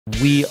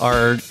We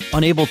are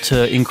unable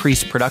to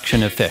increase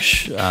production of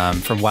fish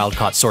from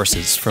wild-caught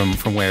sources from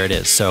where it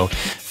is. So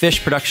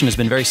fish production has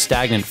been very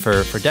stagnant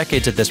for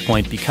decades at this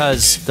point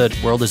because the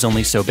world is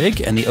only so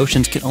big and the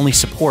oceans can only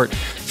support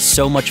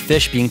so much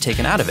fish being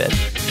taken out of it.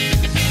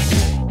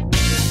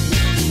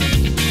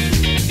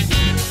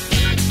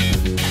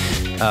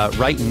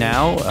 Right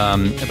now,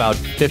 about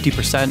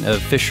 50%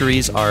 of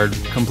fisheries are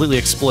completely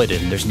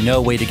exploited, and there's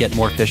no way to get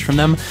more fish from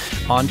them.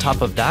 On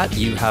top of that,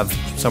 you have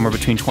somewhere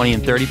between 20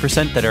 and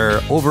 30% that are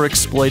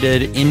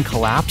overexploited, in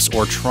collapse,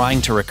 or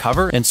trying to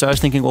recover. And so I was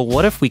thinking, well,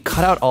 what if we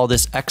cut out all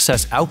this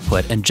excess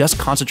output and just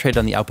concentrate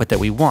on the output that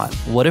we want?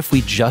 What if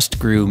we just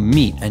grew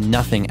meat and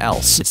nothing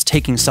else? It's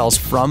taking cells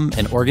from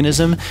an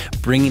organism,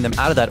 bringing them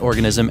out of that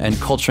organism, and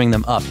culturing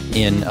them up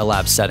in a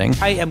lab setting.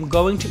 I am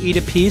going to eat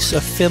a piece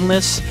of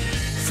Finless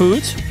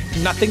Foods.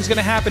 Nothing's going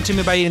to happen to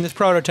me by eating this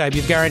prototype.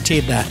 You've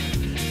guaranteed that.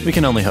 We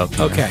can only hope.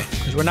 Okay.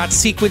 Because we're not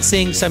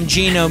sequencing some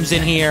genomes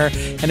in here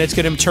and it's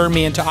going to turn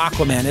me into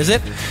Aquaman, is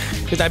it?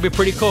 Because that'd be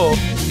pretty cool.